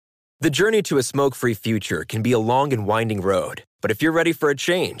The journey to a smoke-free future can be a long and winding road, but if you're ready for a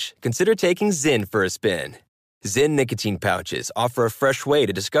change, consider taking Zyn for a spin. Zyn nicotine pouches offer a fresh way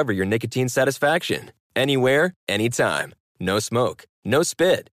to discover your nicotine satisfaction. Anywhere, anytime. No smoke, no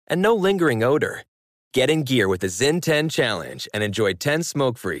spit, and no lingering odor. Get in gear with the Zyn 10 Challenge and enjoy 10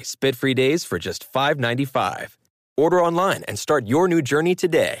 smoke-free, spit-free days for just $5.95. Order online and start your new journey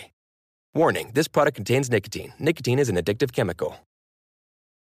today. Warning, this product contains nicotine. Nicotine is an addictive chemical.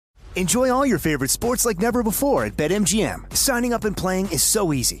 Enjoy all your favorite sports like never before at BetMGM. Signing up and playing is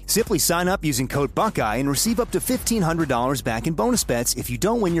so easy. Simply sign up using code Buckeye and receive up to $1,500 back in bonus bets if you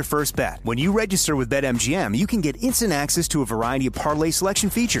don't win your first bet. When you register with BetMGM, you can get instant access to a variety of parlay selection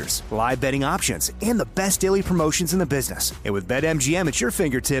features, live betting options, and the best daily promotions in the business. And with BetMGM at your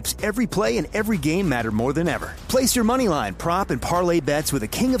fingertips, every play and every game matter more than ever. Place your moneyline, prop, and parlay bets with the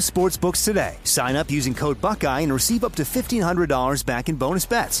king of sportsbooks today. Sign up using code Buckeye and receive up to $1,500 back in bonus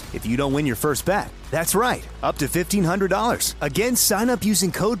bets if you don't win your first bet. That's right, up to $1,500. Again, sign up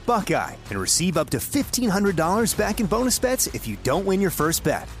using code Buckeye and receive up to $1,500 back in bonus bets if you don't win your first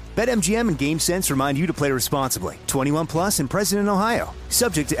bet. BetMGM and GameSense remind you to play responsibly. 21 plus and present in Ohio.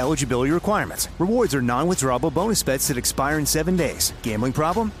 Subject to eligibility requirements. Rewards are non-withdrawable bonus bets that expire in 7 days. Gambling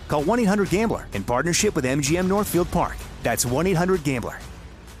problem? Call 1-800-GAMBLER in partnership with MGM Northfield Park. That's 1-800-GAMBLER.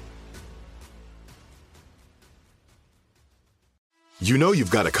 You know you've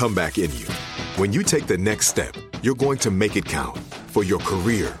got a comeback in you. When you take the next step, you're going to make it count. For your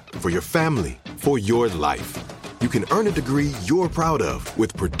career, for your family, for your life. You can earn a degree you're proud of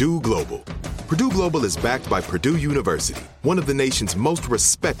with Purdue Global. Purdue Global is backed by Purdue University, one of the nation's most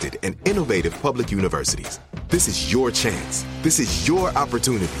respected and innovative public universities. This is your chance. This is your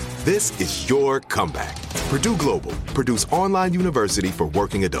opportunity. This is your comeback. Purdue Global, Purdue's online university for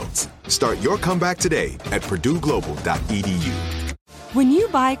working adults. Start your comeback today at purdueglobal.edu. When you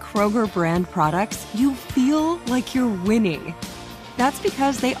buy Kroger brand products, you feel like you're winning. That's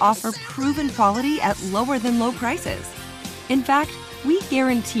because they offer proven quality at lower than low prices. In fact, we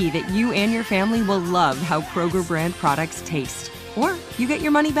guarantee that you and your family will love how Kroger brand products taste, or you get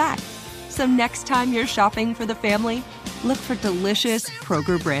your money back. So next time you're shopping for the family, look for delicious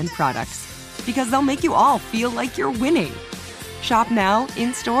Kroger brand products, because they'll make you all feel like you're winning. Shop now,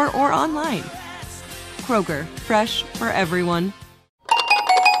 in-store, or online. Kroger, fresh for everyone.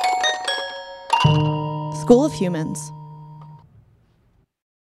 School of Humans.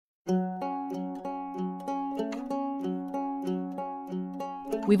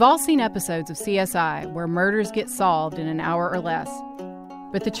 We've all seen episodes of CSI where murders get solved in an hour or less.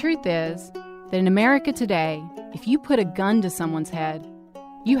 But the truth is that in America today, if you put a gun to someone's head,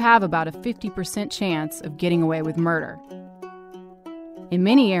 you have about a 50% chance of getting away with murder. In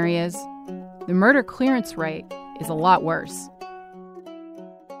many areas, the murder clearance rate is a lot worse.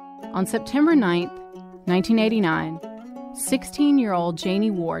 On September 9th, 1989, 16-year-old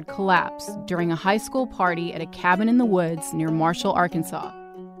Janie Ward collapsed during a high school party at a cabin in the woods near Marshall, Arkansas.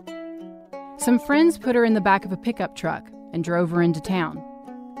 Some friends put her in the back of a pickup truck and drove her into town.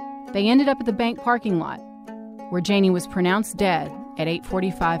 They ended up at the bank parking lot, where Janie was pronounced dead at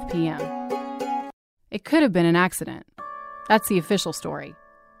 8:45 p.m. It could have been an accident. That's the official story.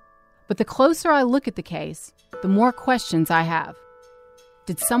 But the closer I look at the case, the more questions I have.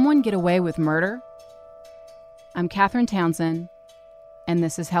 Did someone get away with murder? I'm Catherine Townsend, and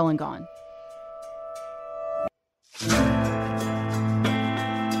this is Hell and Gone.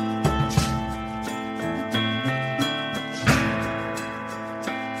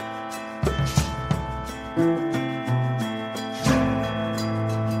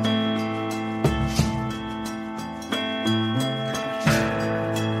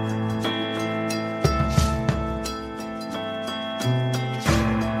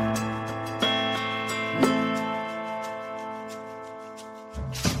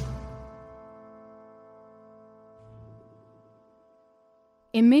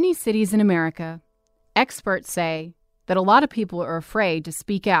 In many cities in America, experts say that a lot of people are afraid to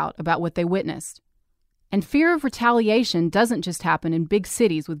speak out about what they witnessed. And fear of retaliation doesn't just happen in big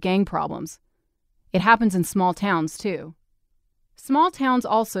cities with gang problems. It happens in small towns, too. Small towns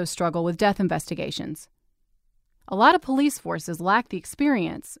also struggle with death investigations. A lot of police forces lack the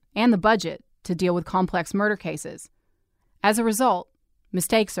experience and the budget to deal with complex murder cases. As a result,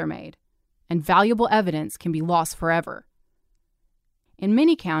 mistakes are made, and valuable evidence can be lost forever. In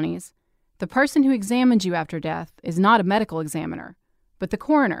many counties, the person who examines you after death is not a medical examiner, but the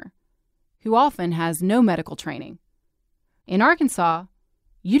coroner, who often has no medical training. In Arkansas,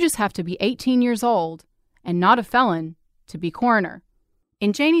 you just have to be 18 years old and not a felon to be coroner.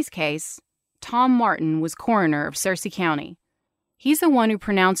 In Janie's case, Tom Martin was coroner of Searcy County. He's the one who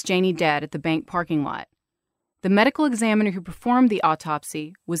pronounced Janie dead at the bank parking lot. The medical examiner who performed the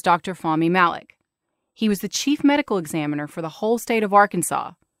autopsy was Dr. Fahmy Malek. He was the chief medical examiner for the whole state of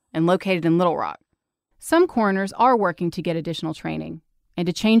Arkansas and located in Little Rock. Some coroners are working to get additional training and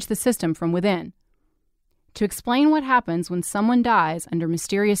to change the system from within. To explain what happens when someone dies under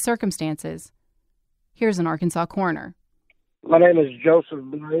mysterious circumstances, here's an Arkansas coroner. My name is Joseph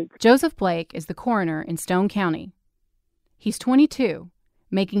Blake. Joseph Blake is the coroner in Stone County. He's 22,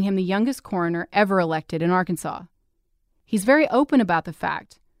 making him the youngest coroner ever elected in Arkansas. He's very open about the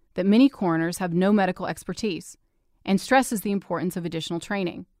fact that many coroners have no medical expertise and stresses the importance of additional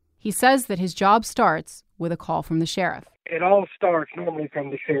training. He says that his job starts with a call from the sheriff. It all starts normally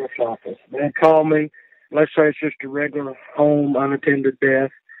from the sheriff's office. They call me. Let's say it's just a regular home unattended death,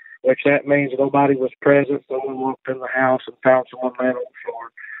 which that means nobody was present. Someone walked in the house and found someone laying on the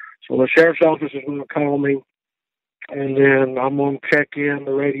floor. So the sheriff's office is going to call me, and then I'm going to check in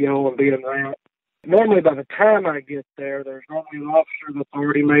the radio and be en route. Normally by the time I get there, there's normally an officer that's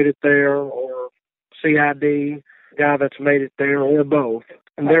already made it there, or CID, guy that's made it there, or both.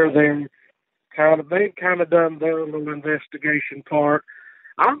 And they're there. They've kind of done their little investigation part.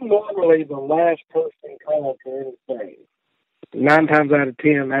 I'm normally the last person called for anything. 9 times out of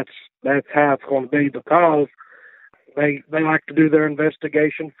 10, that's how it's going to be, because they like to do their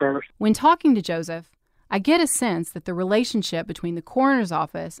investigation first. When talking to Joseph, I get a sense that the relationship between the coroner's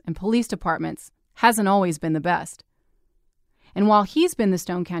office and police departments hasn't always been the best. And while he's been the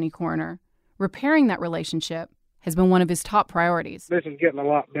Stone County coroner, repairing that relationship has been one of his top priorities. This is getting a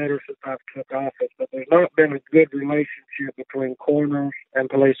lot better since I've took office, but there's not been a good relationship between coroners and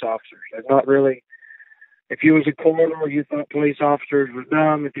police officers. There's not really. If you was a coroner, you thought police officers were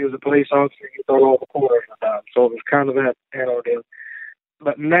dumb. If you was a police officer, you thought all the coroners were dumb. So it was kind of that deal.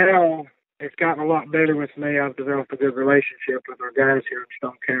 But now it's gotten a lot better with me. I've developed a good relationship with our guys here in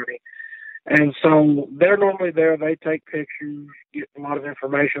Stone County. And so they're normally there. They take pictures, get a lot of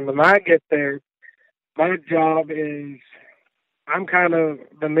information. When I get there, my job is, I'm kind of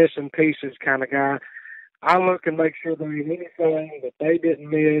the missing pieces kind of guy. I look and make sure there ain't anything that they didn't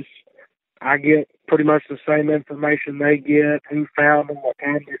miss. I get pretty much the same information they get, who found them, what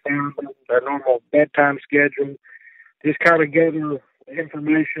time they found them, their normal bedtime schedule. Just kind of gather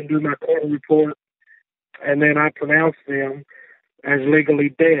information, do my court report, and then I pronounce them as legally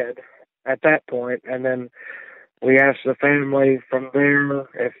dead at that point. And then we ask the family from there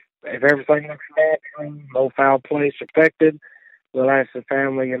if everything looks natural, no foul play suspected, we'll ask the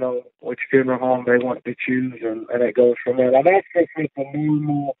family, which funeral home they want to choose, and it goes from there. Now, that's just like a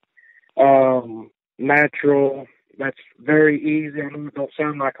normal, natural, that's very easy. I know it don't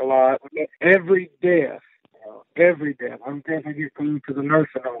sound like a lot. Every death, I'm going to get close to the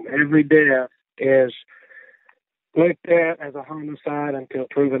nursing home, every death is looked at as a homicide until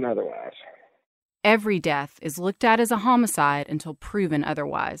proven otherwise. Every death is looked at as a homicide until proven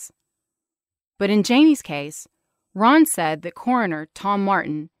otherwise. But in Janie's case, Ron said that coroner Tom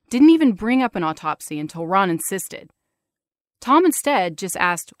Martin didn't even bring up an autopsy until Ron insisted. Tom instead just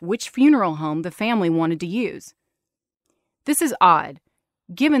asked which funeral home the family wanted to use. This is odd,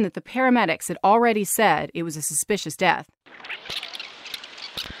 given that the paramedics had already said it was a suspicious death.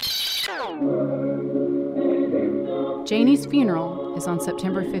 Janie's funeral is on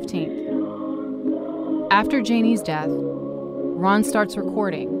September 15th. After Janie's death, Ron starts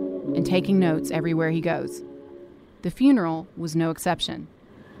recording and taking notes everywhere he goes. The funeral was no exception.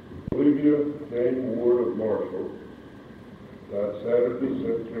 Olivia Jane Ward of Marshall died Saturday,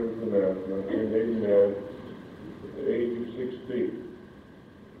 September 9th, 1989, at the age of 16.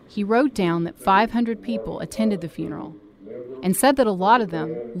 He wrote down that 500 people attended the funeral and said that a lot of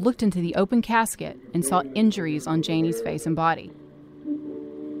them looked into the open casket and saw injuries on Janie's face and body.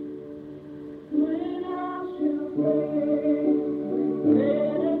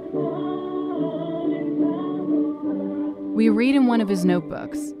 We read in one of his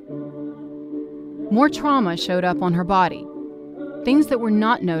notebooks, more trauma showed up on her body, things that were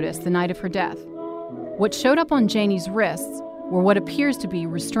not noticed the night of her death. What showed up on Janie's wrists were what appears to be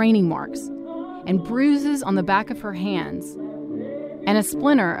restraining marks and bruises on the back of her hands and a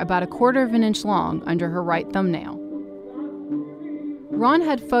splinter about 1/4 of an inch long under her right thumbnail. Ron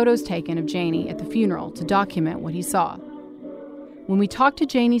had photos taken of Janie at the funeral to document what he saw. When we talked to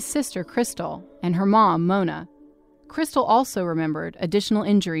Janie's sister, Crystal, and her mom, Mona, Crystal also remembered additional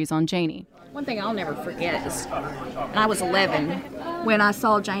injuries on Janie. One thing I'll never forget is when I was 11, when I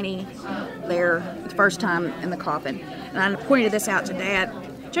saw Janie there the first time in the coffin, and I pointed this out to Dad.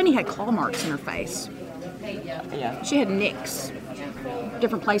 Janie had claw marks in her face. Yeah. She had nicks,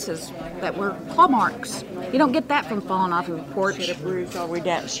 different places that were claw marks. You don't get that from falling off of a porch. She had a bruise all the way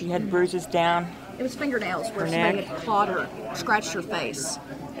down. She had bruises down. It was fingernails where Her somebody neck. had clawed her, scratched her face.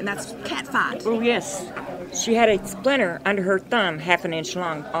 And that's cat fight. Oh, yes. She had a splinter under her thumb, 1/2 inch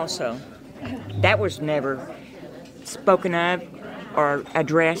long also. That was never spoken of or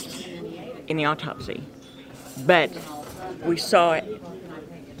addressed in the autopsy. But we saw it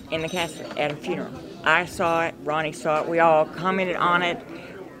in the casket at a funeral. I saw it, Ronnie saw it, we all commented on it.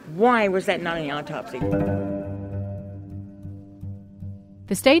 Why was that not in the autopsy?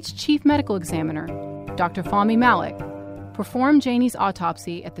 The state's chief medical examiner, Dr. Fahmy Malik, performed Janie's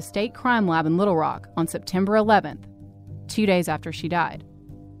autopsy at the State Crime Lab in Little Rock on September 11th, 2 days after she died.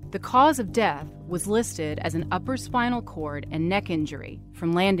 The cause of death was listed as an upper spinal cord and neck injury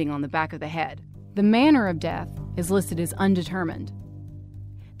from landing on the back of the head. The manner of death is listed as undetermined.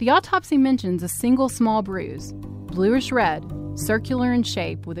 The autopsy mentions a single small bruise, bluish red, circular in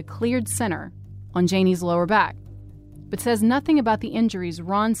shape with a cleared center, on Janie's lower back, but says nothing about the injuries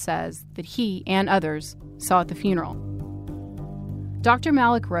Ron says that he and others saw at the funeral. Dr.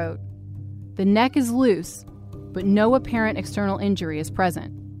 Malik wrote, "The neck is loose, but no apparent external injury is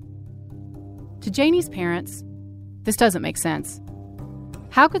present." To Janie's parents, this doesn't make sense.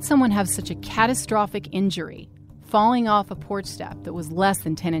 How could someone have such a catastrophic injury, falling off a porch step that was less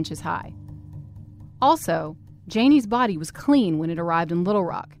than 10 inches high? Also, Janie's body was clean when it arrived in Little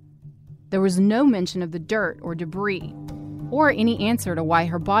Rock. There was no mention of the dirt or debris, or any answer to why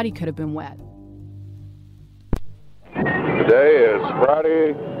her body could have been wet. Today is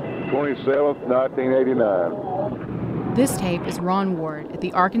Friday, 27th, 1989. This tape is Ron Ward at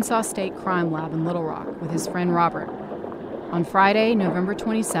the Arkansas State Crime Lab in Little Rock with his friend Robert on Friday, November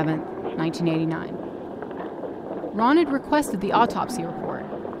 27th, 1989. Ron had requested the autopsy report.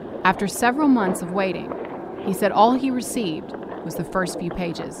 After several months of waiting, he said all he received was the first few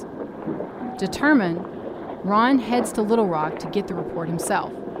pages. Determined, Ron heads to Little Rock to get the report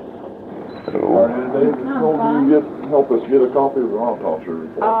himself. Help us get a copy of the autopsy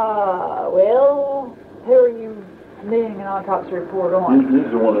report. Well, who are you needing an autopsy report on?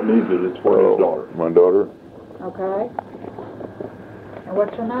 He's the one that needs it. It's for his daughter. My daughter, Okay. And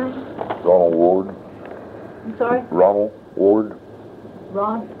what's her name? Ronald Ward. I'm sorry? Ronald Ward.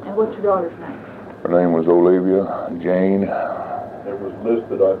 Ron. And what's your daughter's name? Her name was Olivia Jane. It was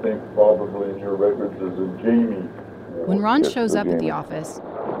listed, I think, probably in your records as a Jamie. When Ron shows up at the office,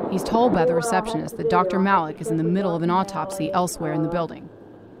 he's told by the receptionist that Dr. Malik is in the middle of an autopsy elsewhere in the building.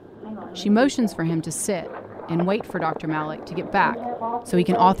 She motions for him to sit and wait for Dr. Malik to get back so he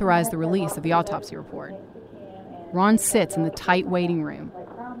can authorize the release of the autopsy report. Ron sits in the tight waiting room.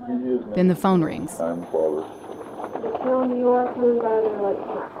 Then the phone rings. I'm father. Telling you are coming by there like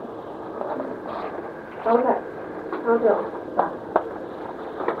that. Okay. I'll go.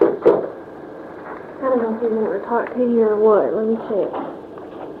 I don't know if you want to talk to you or what. Let me check.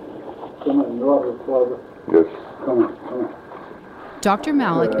 Come on, Father. Yes. Come on. Dr.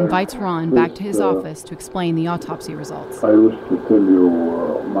 Malik invites Ron back to his office to explain the autopsy results. I wish to tell you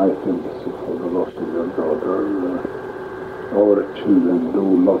my sympathy for the loss of your daughter. Our children do a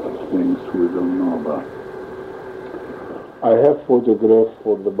lot of things we don't know about. I have photographs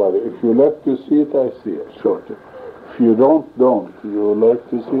for the body. If you like to see it, I see it. Sure. If you don't. You like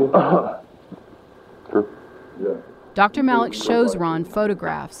to see it? Sure. Yeah. Dr. Malik shows Ron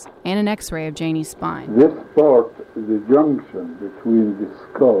photographs and an x-ray of Janie's spine. This part, the junction between the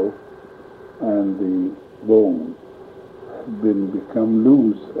skull and the bone, become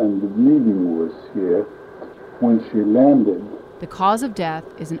loose, and the bleeding was here when she landed. The cause of death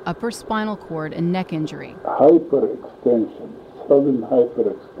is an upper spinal cord and neck injury. Hyperextension, sudden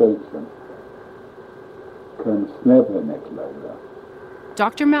hyperextension, can snap the neck like that.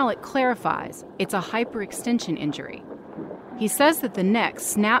 Dr. Malik clarifies it's a hyperextension injury. He says that the neck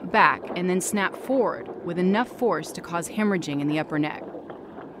snapped back and then snapped forward with enough force to cause hemorrhaging in the upper neck.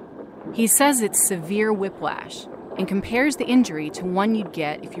 He says it's severe whiplash and compares the injury to one you'd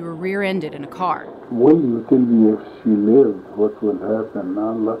get if you were rear-ended in a car. Will you tell me if she lived, what will happen?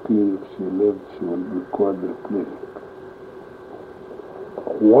 Now, luckily, if she lived, she will be quadriplegic.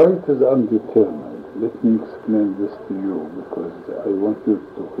 Why it is undetermined? Let me explain this to you, because I want you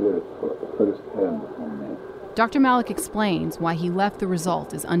to hear it firsthand from me. Dr. Malik explains why he left the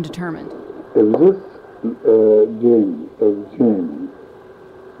result as undetermined. If this Jamie,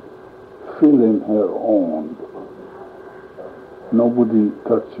 feeling her own, nobody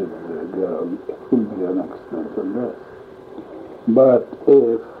touches the girl, it will be an accidental death. But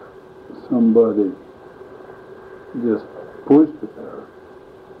if somebody just pushed her,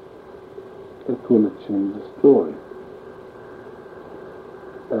 it will change the story.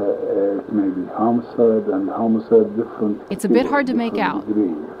 It may be homicide and homicide different. It's a bit hard to make out,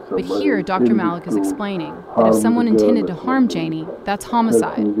 So but here Dr. Malik is explaining that if someone intended to harm Janie, that's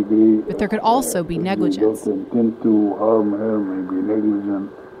homicide, but there could also be negligence. Intent to harm her may be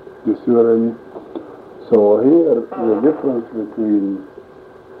negligent. You see what I mean? So here, the difference between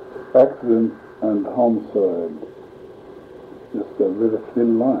accident and homicide is a very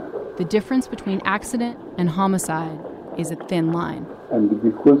thin line. The difference between accident and homicide is a thin line. And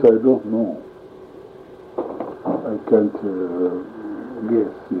because I don't know, I can't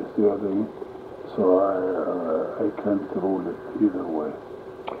guess, you see what I mean? So I can't rule it either way.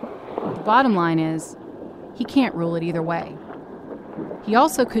 The bottom line is, he can't rule it either way. He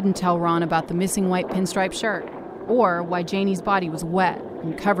also couldn't tell Ron about the missing white pinstripe shirt, or why Janie's body was wet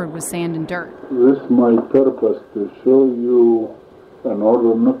and covered with sand and dirt. This is my purpose, to show you in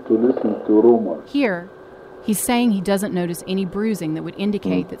order not to listen to rumors. Here, he's saying he doesn't notice any bruising that would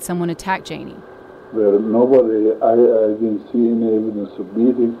indicate that someone attacked Janie. There nobody, I didn't see any evidence of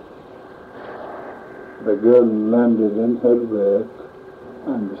beating. The girl landed in her bed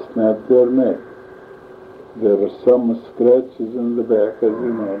and snapped her neck. There are some scratches in the back, as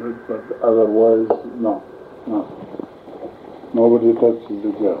you noted, but otherwise, no. Nobody touches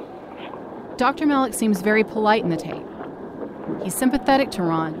the girl. Dr. Malik seems very polite in the tape. He's sympathetic to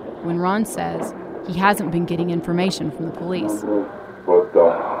Ron when Ron says he hasn't been getting information from the police. But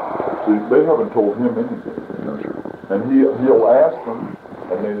see, they haven't told him anything. No, sir. And he'll ask them,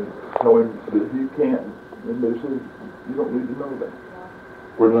 and they tell him that he can't. And they say, you don't need to know that.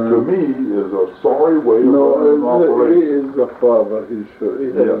 Which to me is a sorry way of running an operation. He is the father. He should.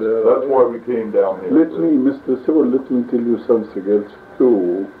 Yes, that's why we came down here. Mr. Sewell, let me tell you something else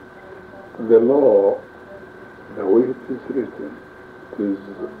too. The law, the way it is written,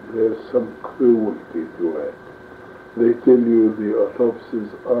 there's some cruelty to it. They tell you the autopsies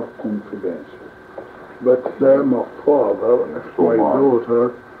are confidential. But I'm a father, if my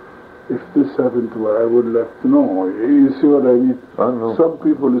daughter, if this happened to her, I would like to know. You see what I mean? I know. Some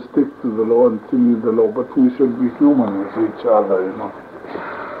people stick to the law and tell you the law, but we should be human with each other, you know.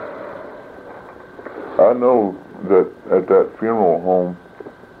 I know that at that funeral home,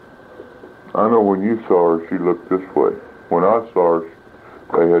 I know when you saw her, she looked this way. When I saw her,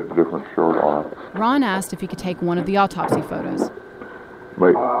 they had a different shirt on. Ron asked if he could take one of the autopsy photos.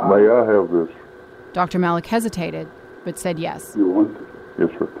 May I have this? Dr. Malik hesitated, but said yes. You want it? Yes,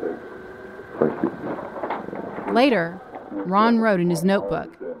 sir. Thank you. Later, Ron wrote in his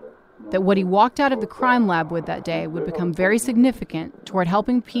notebook that what he walked out of the crime lab with that day would become very significant toward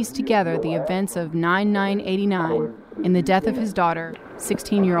helping piece together the events of 9/9/89 in the death of his daughter,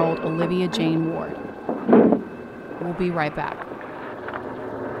 16-year-old Olivia Jane Ward. We'll be right back.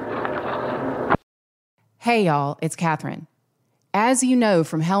 Hey, y'all, it's Catherine. As you know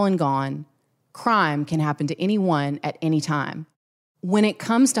from Hell and Gone, crime can happen to anyone at any time. When it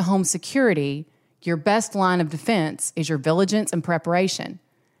comes to home security, your best line of defense is your vigilance and preparation.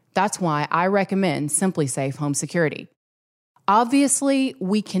 That's why I recommend SimpliSafe Home Security. Obviously,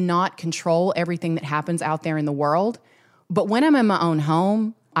 we cannot control everything that happens out there in the world, but when I'm in my own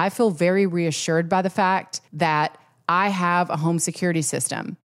home, I feel very reassured by the fact that I have a home security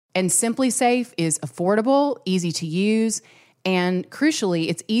system. And SimpliSafe is affordable, easy to use, and crucially,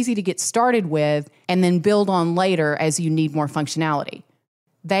 it's easy to get started with and then build on later as you need more functionality.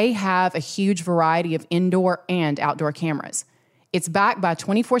 They have a huge variety of indoor and outdoor cameras. It's backed by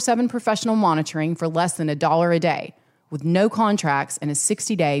 24/7 professional monitoring for less than $1 a day, with no contracts and a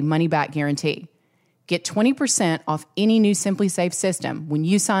 60-day money-back guarantee. Get 20% off any new SimpliSafe system when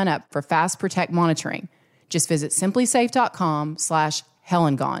you sign up for Fast Protect monitoring. Just visit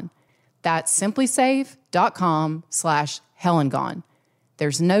simplysafe.com/hellandgone. That's simplysafe.com/hellandgone.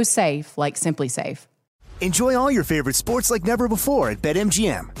 There's no safe like SimpliSafe. Enjoy all your favorite sports like never before at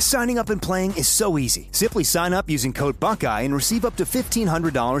BetMGM. Signing up and playing is so easy. Simply sign up using code Buckeye and receive up to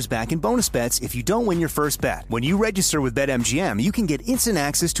 $1,500 back in bonus bets if you don't win your first bet. When you register with BetMGM, you can get instant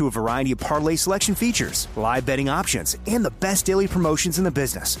access to a variety of parlay selection features, live betting options, and the best daily promotions in the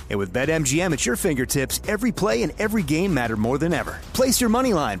business. And with BetMGM at your fingertips, every play and every game matter more than ever. Place your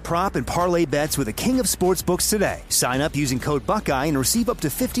moneyline, prop, and parlay bets with the king of sportsbooks today. Sign up using code Buckeye and receive up to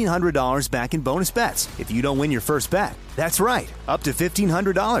 $1,500 back in bonus bets if you don't win your first bet. That's right, up to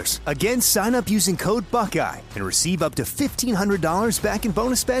 $1,500. Again, sign up using code Buckeye and receive up to $1,500 back in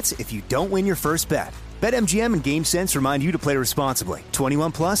bonus bets if you don't win your first bet. BetMGM and GameSense remind you to play responsibly.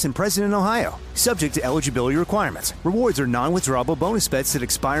 21 plus and present in Ohio. Subject to eligibility requirements. Rewards are non-withdrawable bonus bets that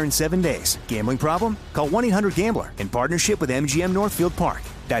expire in 7 days. Gambling problem? Call 1-800-GAMBLER in partnership with MGM Northfield Park.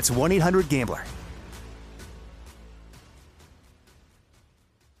 That's 1-800-GAMBLER.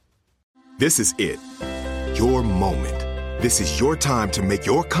 This is it. Your moment. This is your time to make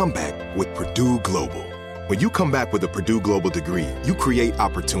your comeback with Purdue Global. When you come back with a Purdue Global degree, you create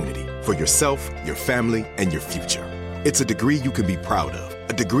opportunity for yourself, your family, and your future. It's a degree you can be proud of,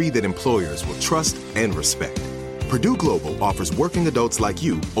 a degree that employers will trust and respect. Purdue Global offers working adults like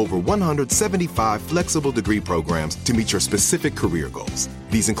you over 175 flexible degree programs to meet your specific career goals.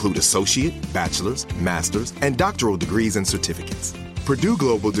 These include associate, bachelor's, master's, and doctoral degrees and certificates. Purdue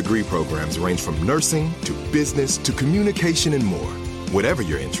Global degree programs range from nursing to business to communication and more. Whatever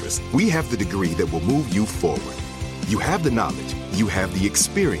your interest, we have the degree that will move you forward. You have the knowledge, you have the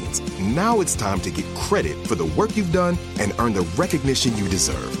experience. Now it's time to get credit for the work you've done and earn the recognition you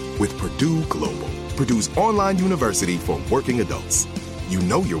deserve with Purdue Global, Purdue's online university for working adults. You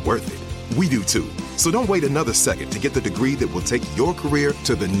know you're worth it. We do too. So don't wait another second to get the degree that will take your career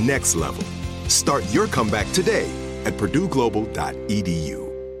to the next level. Start your comeback today at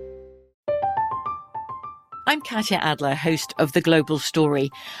purdueglobal.edu. I'm Katya Adler, host of The Global Story.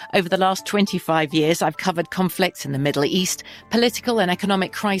 Over the last 25 years, I've covered conflicts in the Middle East, political and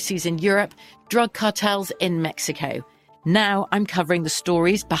economic crises in Europe, drug cartels in Mexico. Now I'm covering the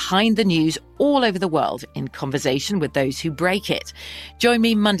stories behind the news all over the world in conversation with those who break it. Join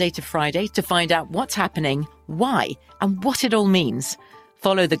me Monday to Friday to find out what's happening, why, and what it all means.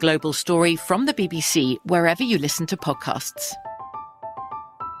 Follow The Global Story from the BBC wherever you listen to podcasts.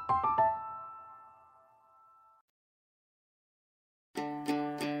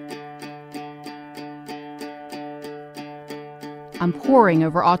 I'm poring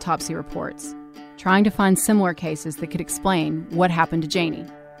over autopsy reports, trying to find similar cases that could explain what happened to Janie.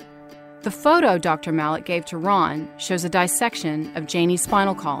 The photo Dr. Malik gave to Ron shows a dissection of Janie's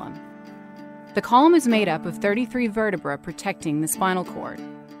spinal column. The column is made up of 33 vertebrae protecting the spinal cord.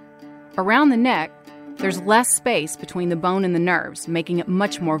 Around the neck, there's less space between the bone and the nerves, making it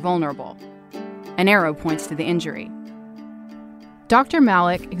much more vulnerable. An arrow points to the injury. Dr.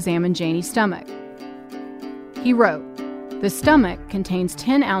 Malik examined Janie's stomach. He wrote, "The stomach contains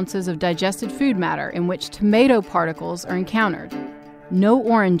 10 ounces of digested food matter in which tomato particles are encountered. No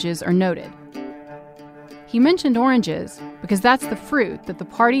oranges are noted." He mentioned oranges because that's the fruit that the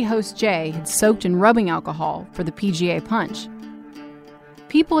party host Jay had soaked in rubbing alcohol for the PGA punch.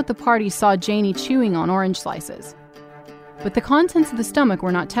 People at the party saw Janie chewing on orange slices. But the contents of the stomach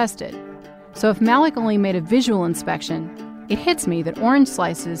were not tested. So if Malik only made a visual inspection, it hits me that orange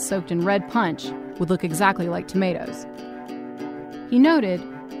slices soaked in red punch would look exactly like tomatoes. He noted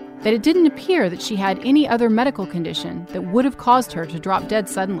that it didn't appear that she had any other medical condition that would have caused her to drop dead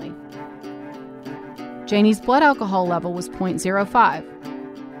suddenly. Janie's blood alcohol level was 0.05,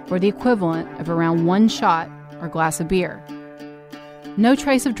 or the equivalent of around 1 shot or glass of beer. No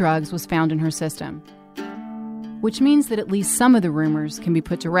trace of drugs was found in her system, which means that at least some of the rumors can be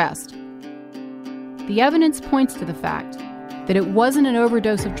put to rest. The evidence points to the fact that it wasn't an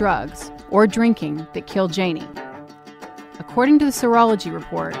overdose of drugs or drinking that killed Janie. According to the serology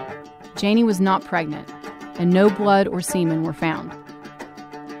report, Janie was not pregnant, and no blood or semen were found.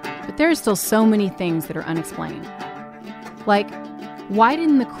 But there are still so many things that are unexplained. Like, why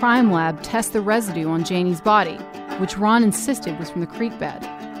didn't the crime lab test the residue on Janie's body, which Ron insisted was from the creek bed?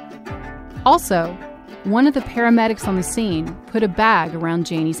 Also, one of the paramedics on the scene put a bag around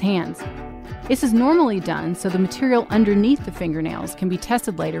Janie's hands. This is normally done so the material underneath the fingernails can be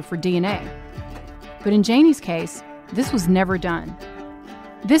tested later for DNA. But in Janie's case, this was never done.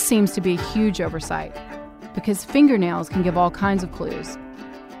 This seems to be a huge oversight, because fingernails can give all kinds of clues.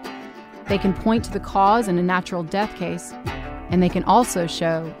 They can point to the cause in a natural death case, and they can also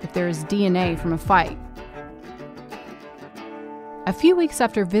show if there is DNA from a fight. A few weeks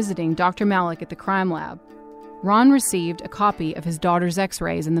after visiting Dr. Malik at the crime lab, Ron received a copy of his daughter's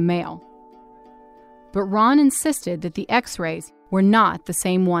x-rays in the mail. But Ron insisted that the x-rays were not the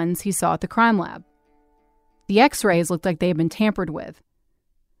same ones he saw at the crime lab. The x-rays looked like they had been tampered with.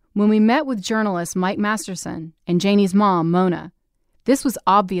 When we met with journalist Mike Masterson and Janie's mom, Mona, this was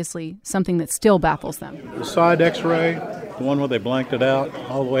obviously something that still baffles them. The side x-ray, the one where they blanked it out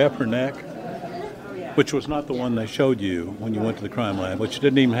all the way up her neck, which was not the one they showed you when you went to the crime lab, which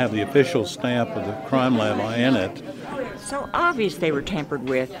didn't even have the official stamp of the crime lab in it. So obvious they were tampered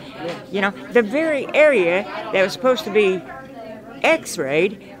with. You know, the very area that was supposed to be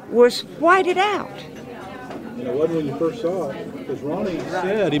x-rayed was whited out. You know, it wasn't when you first saw it, because Ronnie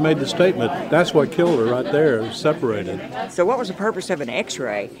said, he made the statement, that's what killed her right there, separated. So what was the purpose of an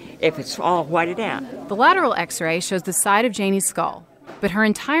x-ray if it's all whited out? The lateral x-ray shows the side of Janie's skull, but her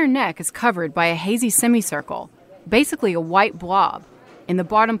entire neck is covered by a hazy semicircle, basically a white blob, in the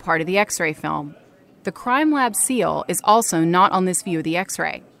bottom part of the x-ray film. The crime lab seal is also not on this view of the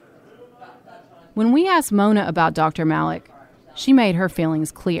x-ray. When we asked Mona about Dr. Malik, she made her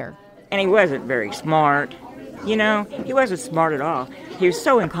feelings clear. And he wasn't very smart. You know, he wasn't smart at all. He was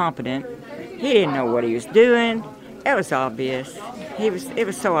so incompetent. He didn't know what he was doing. It was obvious. It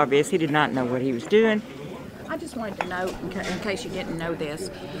was so obvious he did not know what he was doing. I just wanted to note, in case you didn't know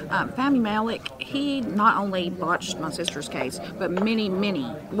this, Fahmy Malak, he not only botched my sister's case, but many,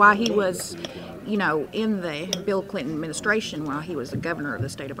 while he was, in the Bill Clinton administration, while he was the governor of the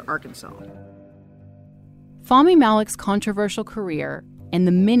state of Arkansas. Fahmy Malak's controversial career and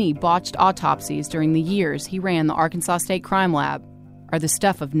the many botched autopsies during the years he ran the Arkansas State Crime Lab are the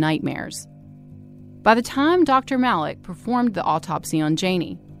stuff of nightmares. By the time Dr. Malik performed the autopsy on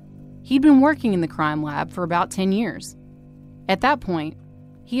Janie, he'd been working in the crime lab for about 10 years. At that point,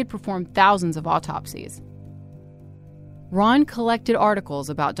 he had performed thousands of autopsies. Ron collected articles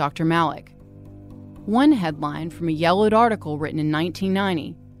about Dr. Malik. One headline from a yellowed article written in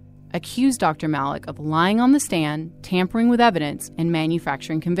 1990 accused Dr. Malik of lying on the stand, tampering with evidence, and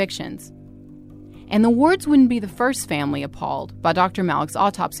manufacturing convictions. And the Wards wouldn't be the first family appalled by Dr. Malik's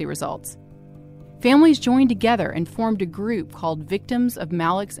autopsy results. Families joined together and formed a group called Victims of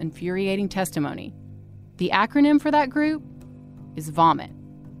Malik's Infuriating Testimony. The acronym for that group is VOMIT.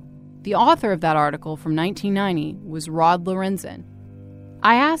 The author of that article from 1990 was Rod Lorenzen.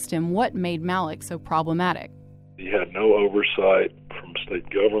 I asked him what made Malik so problematic. He had no oversight from state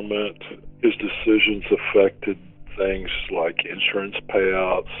government. His decisions affected things like insurance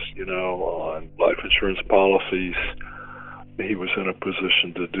payouts, on life insurance policies. He was in a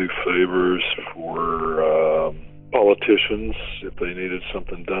position to do favors for politicians if they needed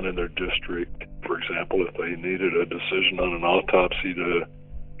something done in their district. For example, if they needed a decision on an autopsy to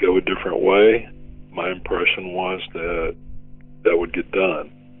go a different way, my impression was that that would get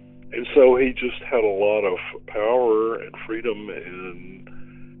done. And so he just had a lot of power and freedom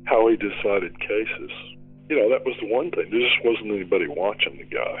in how he decided cases. That was the one thing. There just wasn't anybody watching the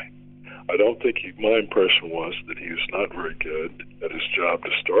guy. I don't think my impression was that he was not very good at his job to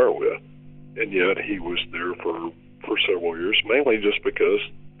start with, and yet he was there for several years, mainly just because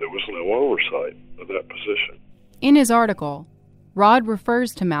there was no oversight of that position. In his article, Rod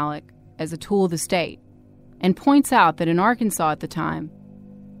refers to Malik as a tool of the state and points out that in Arkansas at the time,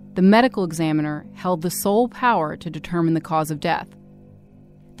 the medical examiner held the sole power to determine the cause of death.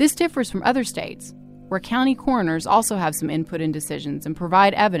 This differs from other states, where county coroners also have some input in decisions and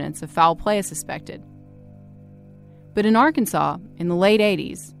provide evidence of foul play suspected. But in Arkansas, in the late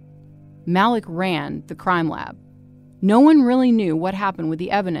 80s, Malik ran the crime lab. No one really knew what happened with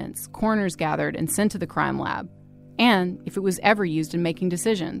the evidence coroners gathered and sent to the crime lab, and if it was ever used in making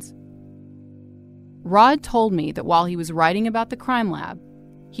decisions. Rod told me that while he was writing about the crime lab,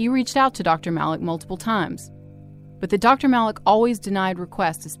 he reached out to Dr. Malik multiple times, but that Dr. Malik always denied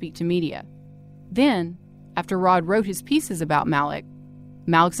requests to speak to media. Then, after Rod wrote his pieces about Malik,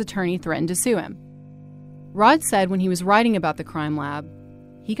 Malik's attorney threatened to sue him. Rod said when he was writing about the crime lab,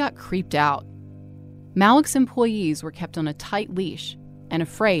 he got creeped out. Malik's employees were kept on a tight leash and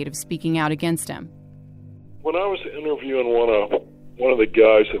afraid of speaking out against him. When I was interviewing one of the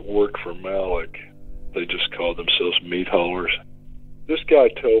guys that worked for Malik, they just called themselves meat haulers. This guy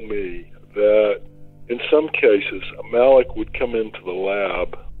told me that in some cases, Malik would come into the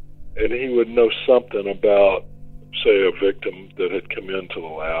lab and he would know something about, say, a victim that had come into the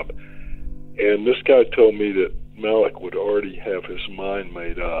lab. And this guy told me that Malik would already have his mind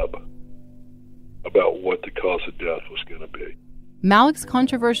made up about what the cause of death was going to be. Malik's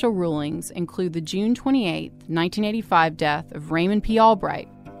controversial rulings include the June 28, 1985 death of Raymond P. Albright,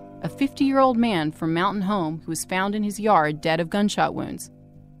 a 50-year-old man from Mountain Home who was found in his yard dead of gunshot wounds.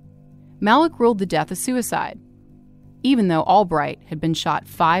 Malik ruled the death a suicide, even though Albright had been shot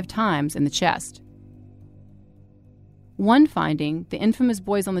 5 times in the chest. One finding, the infamous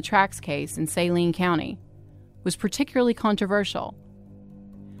Boys on the Tracks case in Saline County, was particularly controversial.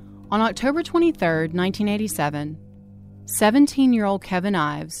 On October 23, 1987, 17-year-old Kevin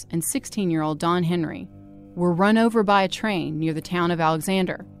Ives and 16-year-old Don Henry were run over by a train near the town of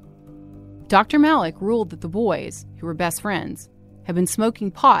Alexander. Dr. Malik ruled that the boys, who were best friends, had been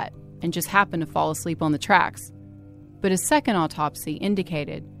smoking pot and just happened to fall asleep on the tracks. But a second autopsy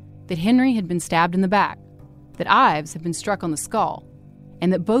indicated that Henry had been stabbed in the back, that Ives had been struck on the skull,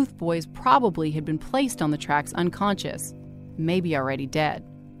 and that both boys probably had been placed on the tracks unconscious, maybe already dead.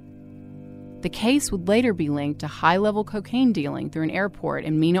 The case would later be linked to high-level cocaine dealing through an airport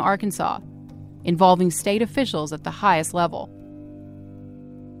in Mena, Arkansas, involving state officials at the highest level.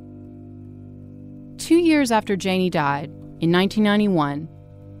 2 years after Janie died, in 1991,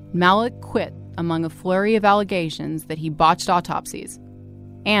 Malik quit among a flurry of allegations that he botched autopsies.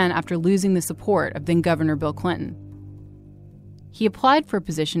 and after losing the support of then-Governor Bill Clinton. He applied for a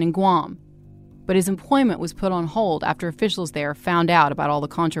position in Guam, but his employment was put on hold after officials there found out about all the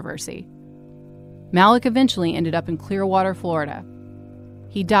controversy. Malek eventually ended up in Clearwater, Florida.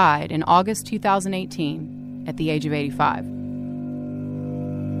 He died in August 2018 at the age of 85.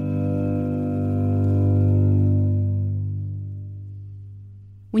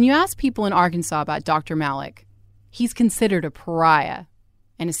 When you ask people in Arkansas about Dr. Malek, he's considered a pariah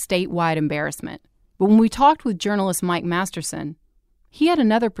and a statewide embarrassment. But when we talked with journalist Mike Masterson, he had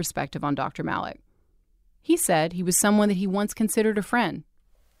another perspective on Dr. Malek. He said he was someone that he once considered a friend.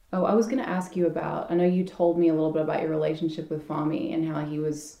 Oh, I was going to ask you about, I know you told me a little bit about your relationship with Fahmy and how he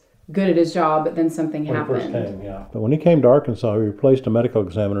was good at his job, but then something happened. When he first came, yeah. But when he came to Arkansas, he replaced a medical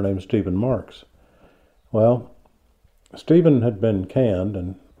examiner named Stephen Marks. Well, Stephen had been canned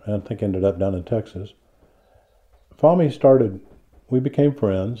and I think ended up down in Texas. Fahmy we became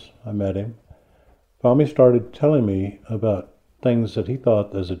friends. I met him. Fahmy started telling me about things that he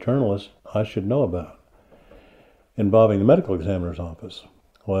thought as a journalist I should know about involving the medical examiner's office.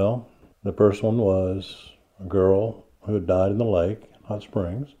 Well, the first one was a girl who had died in the lake, Hot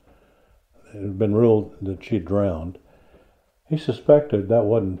Springs. It had been ruled that she'd drowned. He suspected that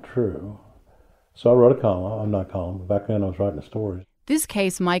wasn't true. So I wrote a column. Back then I was writing stories. This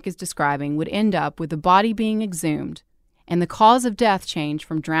case Mike is describing would end up with the body being exhumed and the cause of death changed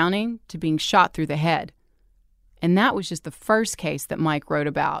from drowning to being shot through the head. And that was just the first case that Mike wrote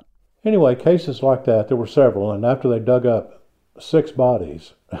about. Anyway, cases like that, there were several, and after they dug up 6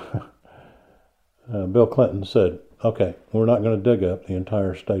 bodies, Bill Clinton said, okay, we're not going to dig up the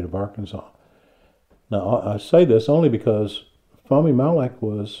entire state of Arkansas. Now, I say this only because Fahmy Malek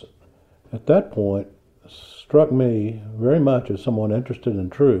was, at that point, struck me very much as someone interested in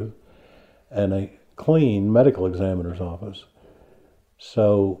truth and a clean medical examiner's office.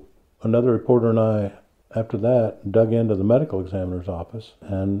 So another reporter and I, after that, dug into the medical examiner's office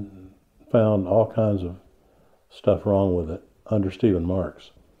and found all kinds of stuff wrong with it under Stephen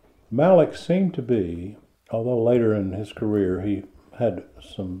Marks. Malek seemed to be, although later in his career he had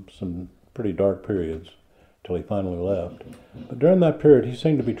some pretty dark periods till he finally left, but during that period he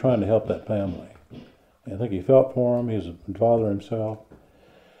seemed to be trying to help that family. I think he felt for him. He was a father himself.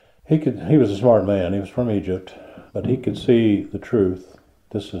 He was a smart man. He was from Egypt, but he could see the truth.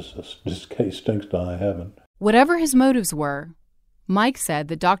 This case stinks to high heaven. Whatever his motives were, Mike said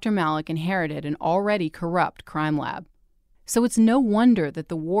that Dr. Malek inherited an already corrupt crime lab. So it's no wonder that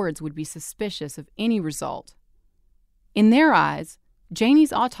the wards would be suspicious of any result. In their eyes,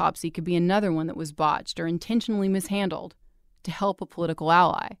 Janie's autopsy could be another one that was botched or intentionally mishandled to help a political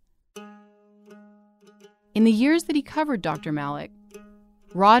ally. In the years that he covered Dr. Malek,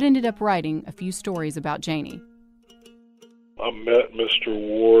 Rod ended up writing a few stories about Janie. I met Mr.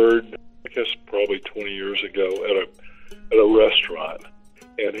 Ward, I guess probably 20 years ago at a restaurant,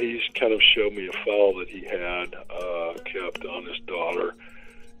 and he's kind of showed me a file that he had kept on his daughter,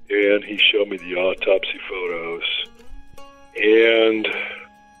 and he showed me the autopsy photos, and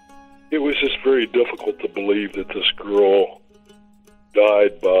it was just very difficult to believe that this girl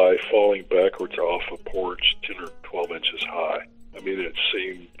died by falling backwards off a porch 10 or 12 inches high. I mean, it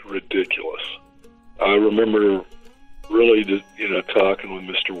seemed ridiculous. I remember really just, talking with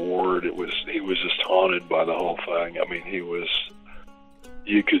Mr. Ward. He was just haunted by the whole thing. I mean,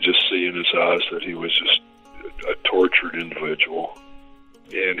 you could just see in his eyes that he was just a tortured individual.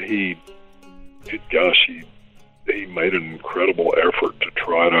 And he made an incredible effort to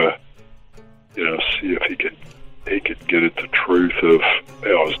try to, see if he could get at the truth of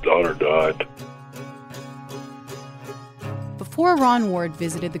how his daughter died. Before Ron Ward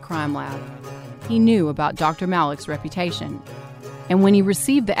visited the crime lab, he knew about Dr. Malek's reputation. And when he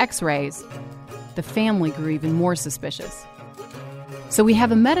received the x-rays, the family grew even more suspicious. So we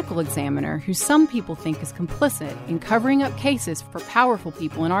have a medical examiner who some people think is complicit in covering up cases for powerful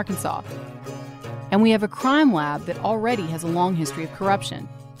people in Arkansas. And we have a crime lab that already has a long history of corruption.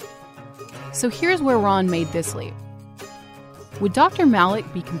 So here's where Ron made this leap. Would Dr.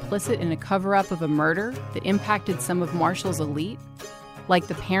 Malek be complicit in a cover-up of a murder that impacted some of Marshall's elite, like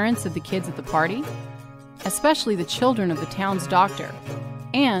the parents of the kids at the party, especially the children of the town's doctor,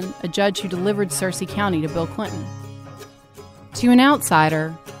 and a judge who delivered Searcy County to Bill Clinton? To an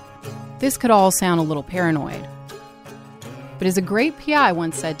outsider, this could all sound a little paranoid. But as a great PI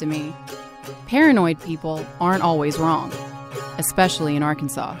once said to me, paranoid people aren't always wrong, especially in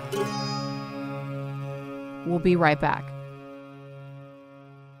Arkansas. We'll be right back.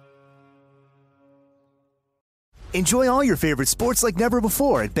 Enjoy all your favorite sports like never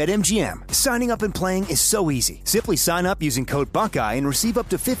before at BetMGM. Signing up and playing is so easy. Simply sign up using code Buckeye and receive up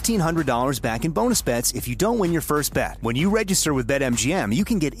to $1,500 back in bonus bets if you don't win your first bet. When you register with BetMGM, you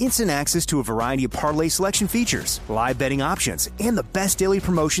can get instant access to a variety of parlay selection features, live betting options, and the best daily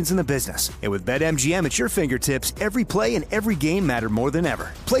promotions in the business. And with BetMGM at your fingertips, every play and every game matter more than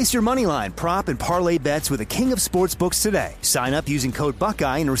ever. Place your moneyline, prop, and parlay bets with the king of sportsbooks today. Sign up using code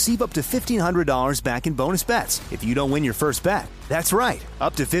Buckeye and receive up to $1,500 back in bonus bets if you don't win your first bet. That's right,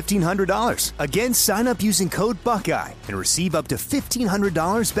 up to $1,500. Again, sign up using code Buckeye and receive up to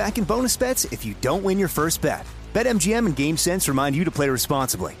 $1,500 back in bonus bets if you don't win your first bet. BetMGM and GameSense remind you to play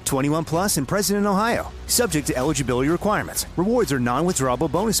responsibly. 21 plus and present in Ohio. Subject to eligibility requirements. Rewards are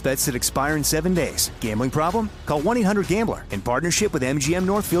non-withdrawable bonus bets that expire in 7 days. Gambling problem? Call 1-800-GAMBLER in partnership with MGM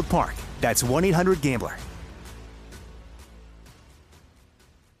Northfield Park. That's 1-800-GAMBLER.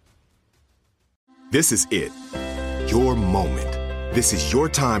 This is it. Your moment. This is your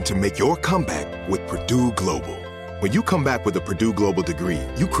time to make your comeback with Purdue Global. When you come back with a Purdue Global degree,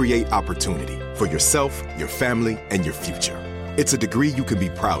 you create opportunity for yourself, your family, and your future. It's a degree you can be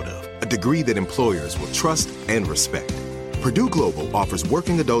proud of, a degree that employers will trust and respect. Purdue Global offers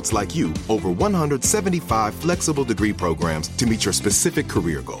working adults like you over 175 flexible degree programs to meet your specific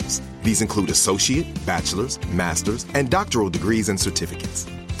career goals. These include associate, bachelor's, master's, and doctoral degrees and certificates.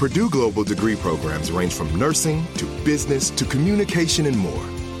 Purdue Global degree programs range from nursing to business to communication and more.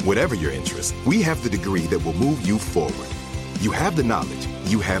 Whatever your interest, we have the degree that will move you forward. You have the knowledge,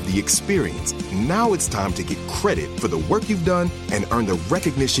 you have the experience. Now it's time to get credit for the work you've done and earn the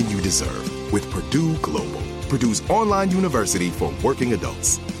recognition you deserve with Purdue Global, Purdue's online university for working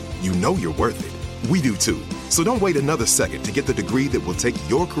adults. You know you're worth it. We do too. So don't wait another second to get the degree that will take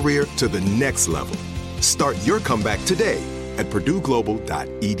your career to the next level. Start your comeback today at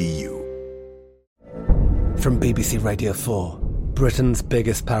purdueglobal.edu. From BBC Radio 4, Britain's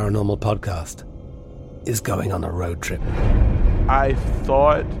biggest paranormal podcast is going on a road trip. I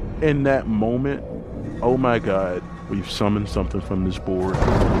thought in that moment, oh my God, we've summoned something from this board.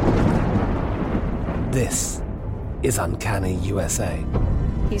 This is Uncanny USA.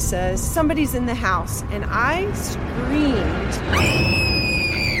 He says, somebody's in the house, and I screamed.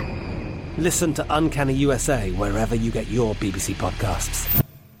 Listen to Uncanny USA wherever you get your BBC podcasts,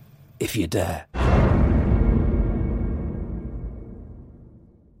 if you dare.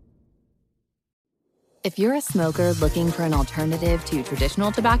 If you're a smoker looking for an alternative to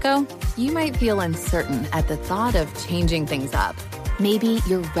traditional tobacco, you might feel uncertain at the thought of changing things up. Maybe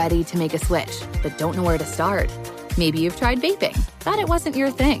you're ready to make a switch, but don't know where to start. Maybe you've tried vaping, thought it wasn't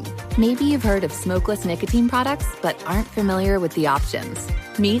your thing. Maybe you've heard of smokeless nicotine products, but aren't familiar with the options.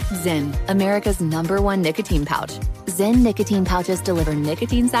 Meet Zyn, America's #1 nicotine pouch. Zyn nicotine pouches deliver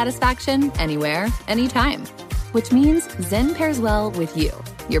nicotine satisfaction anywhere, anytime. Which means Zyn pairs well with you,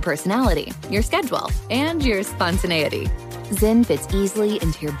 your personality, your schedule, and your spontaneity. Zyn fits easily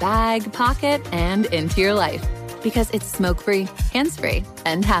into your bag, pocket, and into your life. Because it's smoke-free, hands-free,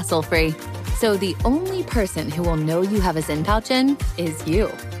 and hassle-free. So the only person who will know you have a Zyn pouch in is you.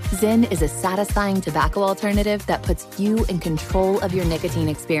 Zyn is a satisfying tobacco alternative that puts you in control of your nicotine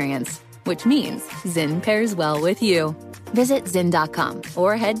experience, which means Zyn pairs well with you. Visit Zyn.com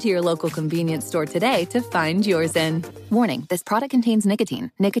or head to your local convenience store today to find your Zyn. Warning, this product contains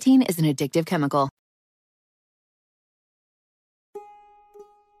nicotine. Nicotine is an addictive chemical.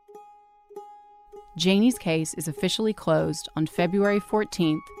 Janie's case is officially closed on February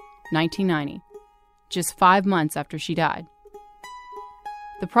 14th, 1990, just 5 months after she died.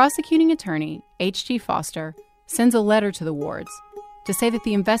 The prosecuting attorney, H.G. Foster, sends a letter to the Wards to say that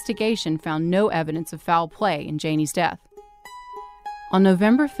the investigation found no evidence of foul play in Janie's death. On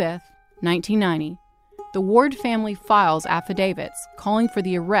November 5th, 1990, the Ward family files affidavits calling for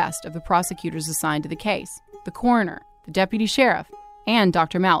the arrest of the prosecutors assigned to the case, the coroner, the deputy sheriff, and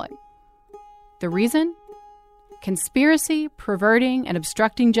Dr. Malek. The reason? Conspiracy, perverting, and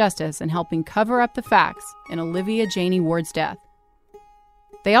obstructing justice and helping cover up the facts in Olivia Janie Ward's death.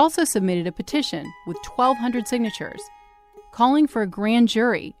 They also submitted a petition with 1,200 signatures calling for a grand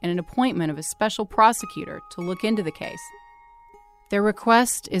jury and an appointment of a special prosecutor to look into the case. Their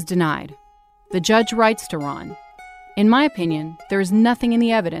request is denied. The judge writes to Ron, "In my opinion, there is nothing in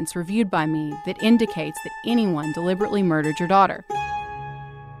the evidence reviewed by me that indicates that anyone deliberately murdered your daughter."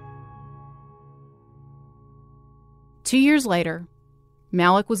 2 years later,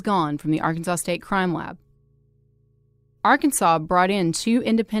 Malek was gone from the Arkansas State Crime Lab. Arkansas brought in 2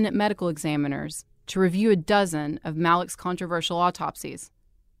 independent medical examiners to review a dozen of Malek's controversial autopsies,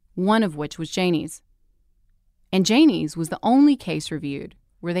 one of which was Janie's. And Janie's was the only case reviewed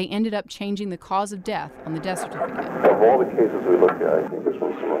where they ended up changing the cause of death on the death certificate. Of all the cases we looked at, I think this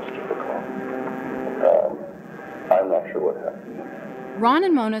one's the most difficult. I'm not sure what happened. Ron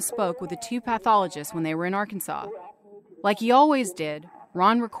and Mona spoke with the two pathologists when they were in Arkansas. Like he always did,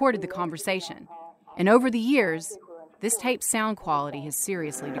 Ron recorded the conversation. And over the years, this tape's sound quality has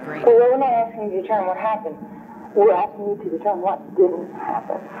seriously degraded. Well, we're not asking you to determine what happened. We're asking you to determine what didn't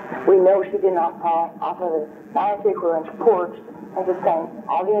happen. We know she did not fall off of the 9.75-inch porch and sustain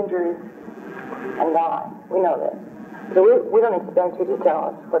all the injuries and die. We know that. So we don't expect you to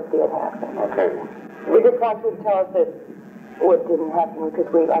tell us what did happen. Okay. We just want you to tell us that what didn't happen because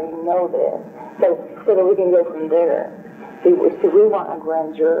we already know this. So that we can go from there. See, we want a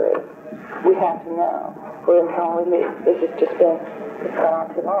grand jury. We have to know. We're in relief. This has just been, it's gone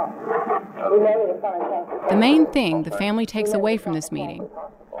on too long. We know that it's not a chance. The main thing the family takes away from this meeting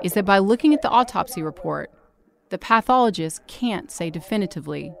is that by looking at the autopsy report, the pathologists can't say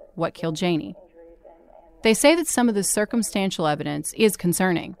definitively what killed Janie. They say that some of the circumstantial evidence is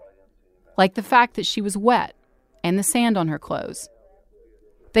concerning, like the fact that she was wet and the sand on her clothes.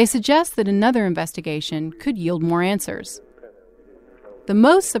 They suggest that another investigation could yield more answers. The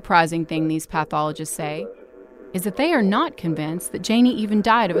most surprising thing these pathologists say is that they are not convinced that Janie even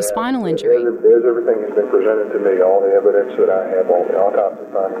died of a spinal injury. There's everything that's been presented to me, all the evidence that I have, all the autopsy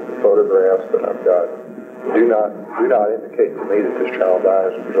findings, the photographs that I've got, do not indicate to me that this child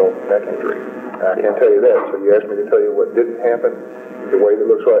died as a result of neck injury. I can't tell you that. So you asked me to tell you what didn't happen. The way it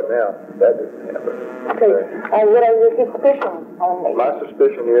looks right now, that didn't happen. Okay. What are your suspicions on this? My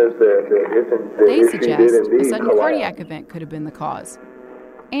suspicion is that They if she did suggest a indeed sudden collapse, cardiac event could have been the cause.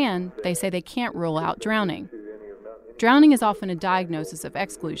 And they say they can't rule out drowning. Drowning is often a diagnosis of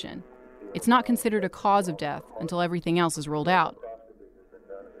exclusion. It's not considered a cause of death until everything else is ruled out.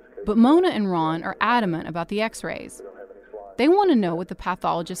 But Mona and Ron are adamant about the x-rays. They want to know what the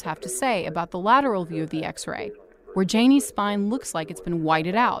pathologists have to say about the lateral view of the x-ray, where Janie's spine looks like it's been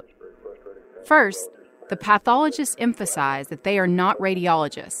whited out. First, the pathologists emphasize that they are not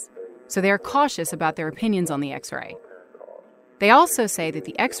radiologists, so they are cautious about their opinions on the x-ray. They also say that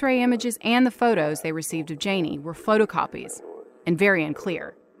the x-ray images and the photos they received of Janie were photocopies and very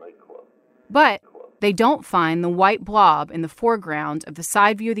unclear. But they don't find the white blob in the foreground of the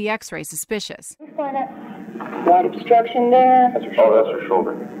side view of the x-ray suspicious. You find a white obstruction there. that's her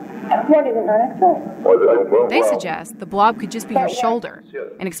shoulder. What is it on X-ray? They suggest the blob could just be her shoulder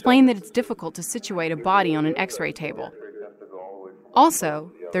and explain that it's difficult to situate a body on an x-ray table.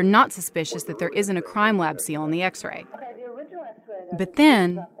 Also, they're not suspicious that there isn't a crime lab seal on the x-ray. But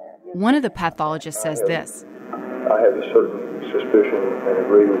then, one of the pathologists says this. I have a certain suspicion and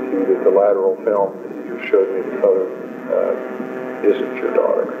agree with you that the lateral film that you just showed me the photo isn't your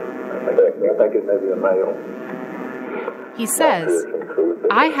daughter. I think it may be a male. He says,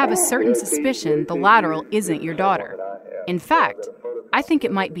 I have a certain suspicion the lateral isn't your daughter. In fact, I think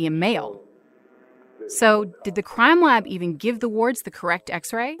it might be a male. So, did the crime lab even give the wards the correct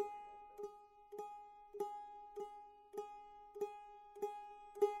x-ray?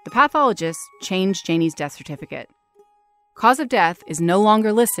 The pathologists changed Janie's death certificate. Cause of death is no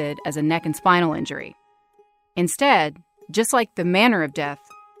longer listed as a neck and spinal injury. Instead, just like the manner of death,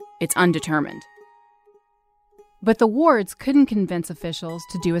 it's undetermined. But the wards couldn't convince officials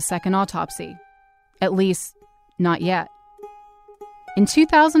to do a second autopsy. At least, not yet. In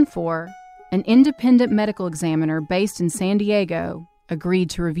 2004, an independent medical examiner based in San Diego agreed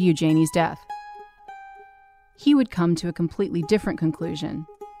to review Janie's death. He would come to a completely different conclusion.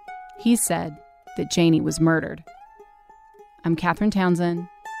 He said that Janie was murdered. I'm Catherine Townsend,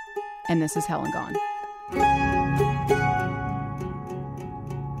 and this is Hell and Gone.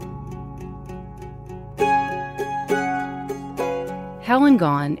 Hell and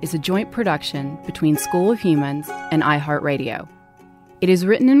Gone is a joint production between School of Humans and iHeartRadio. It is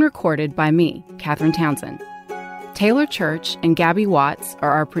written and recorded by me, Catherine Townsend. Taylor Church and Gabby Watts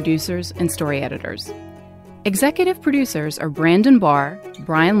are our producers and story editors. Executive producers are Brandon Barr,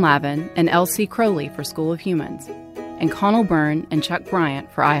 Brian Lavin, and L.C. Crowley for School of Humans, and Connell Byrne and Chuck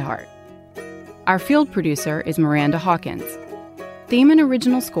Bryant for iHeart. Our field producer is Miranda Hawkins. Theme and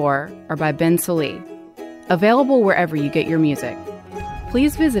original score are by Ben Salee. Available wherever you get your music.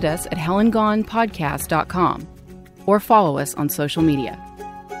 Please visit us at hellandgonepodcast.com or follow us on social media.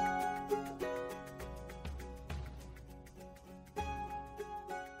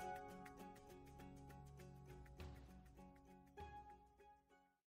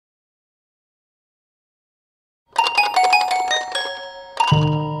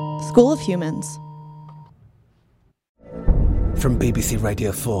 School of Humans. From BBC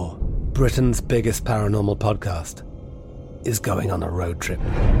Radio 4, Britain's biggest paranormal podcast is going on a road trip.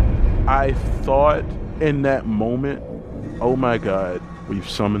 I thought in that moment, oh my God, we've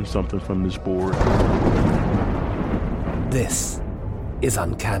summoned something from this board. This is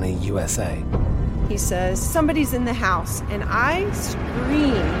Uncanny USA. He says, somebody's in the house, and I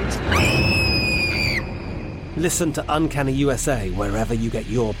screamed. Listen to Uncanny USA wherever you get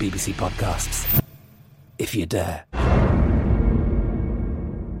your BBC podcasts, if you dare.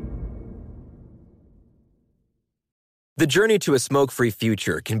 The journey to a smoke-free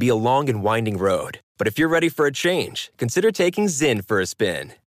future can be a long and winding road, but if you're ready for a change, consider taking Zyn for a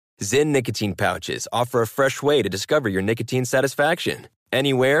spin. Zyn nicotine pouches offer a fresh way to discover your nicotine satisfaction.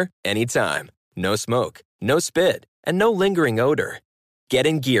 Anywhere, anytime. No smoke, no spit, and no lingering odor. Get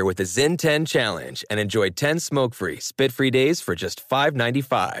in gear with the Zyn 10 Challenge and enjoy 10 smoke-free, spit-free days for just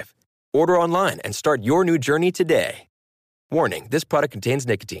 $5.95. Order online and start your new journey today. Warning, this product contains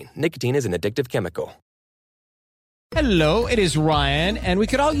nicotine. Nicotine is an addictive chemical. Hello, it is Ryan, and we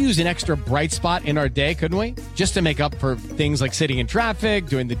could all use an extra bright spot in our day, couldn't we? Just to make up for things like sitting in traffic,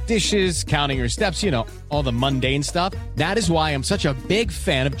 doing the dishes, counting your steps, you know, all the mundane stuff. That is why I'm such a big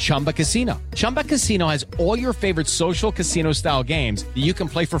fan of Chumba Casino. Chumba Casino has all your favorite social casino-style games that you can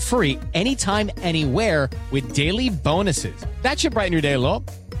play for free anytime, anywhere with daily bonuses. That should brighten your day a little.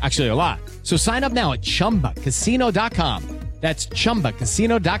 Actually, a lot. So sign up now at ChumbaCasino.com. That's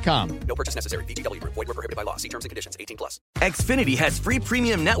ChumbaCasino.com. No purchase necessary. VGW Group. Void where prohibited by law. See terms and conditions. 18+. Xfinity has free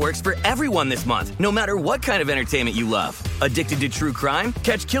premium networks for everyone this month, no matter what kind of entertainment you love. Addicted to true crime?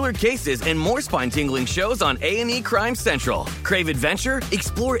 Catch killer cases and more spine-tingling shows on A&E Crime Central. Crave adventure?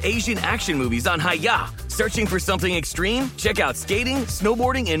 Explore Asian action movies on Hi-YAH. Searching for something extreme? Check out skating,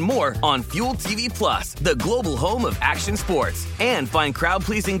 snowboarding, and more on Fuel TV Plus, the global home of action sports. And find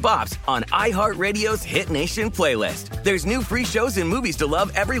crowd-pleasing bops on iHeartRadio's Hit Nation playlist. There's new free shows and movies to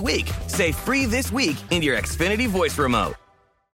love every week. Say free this week in your Xfinity voice remote.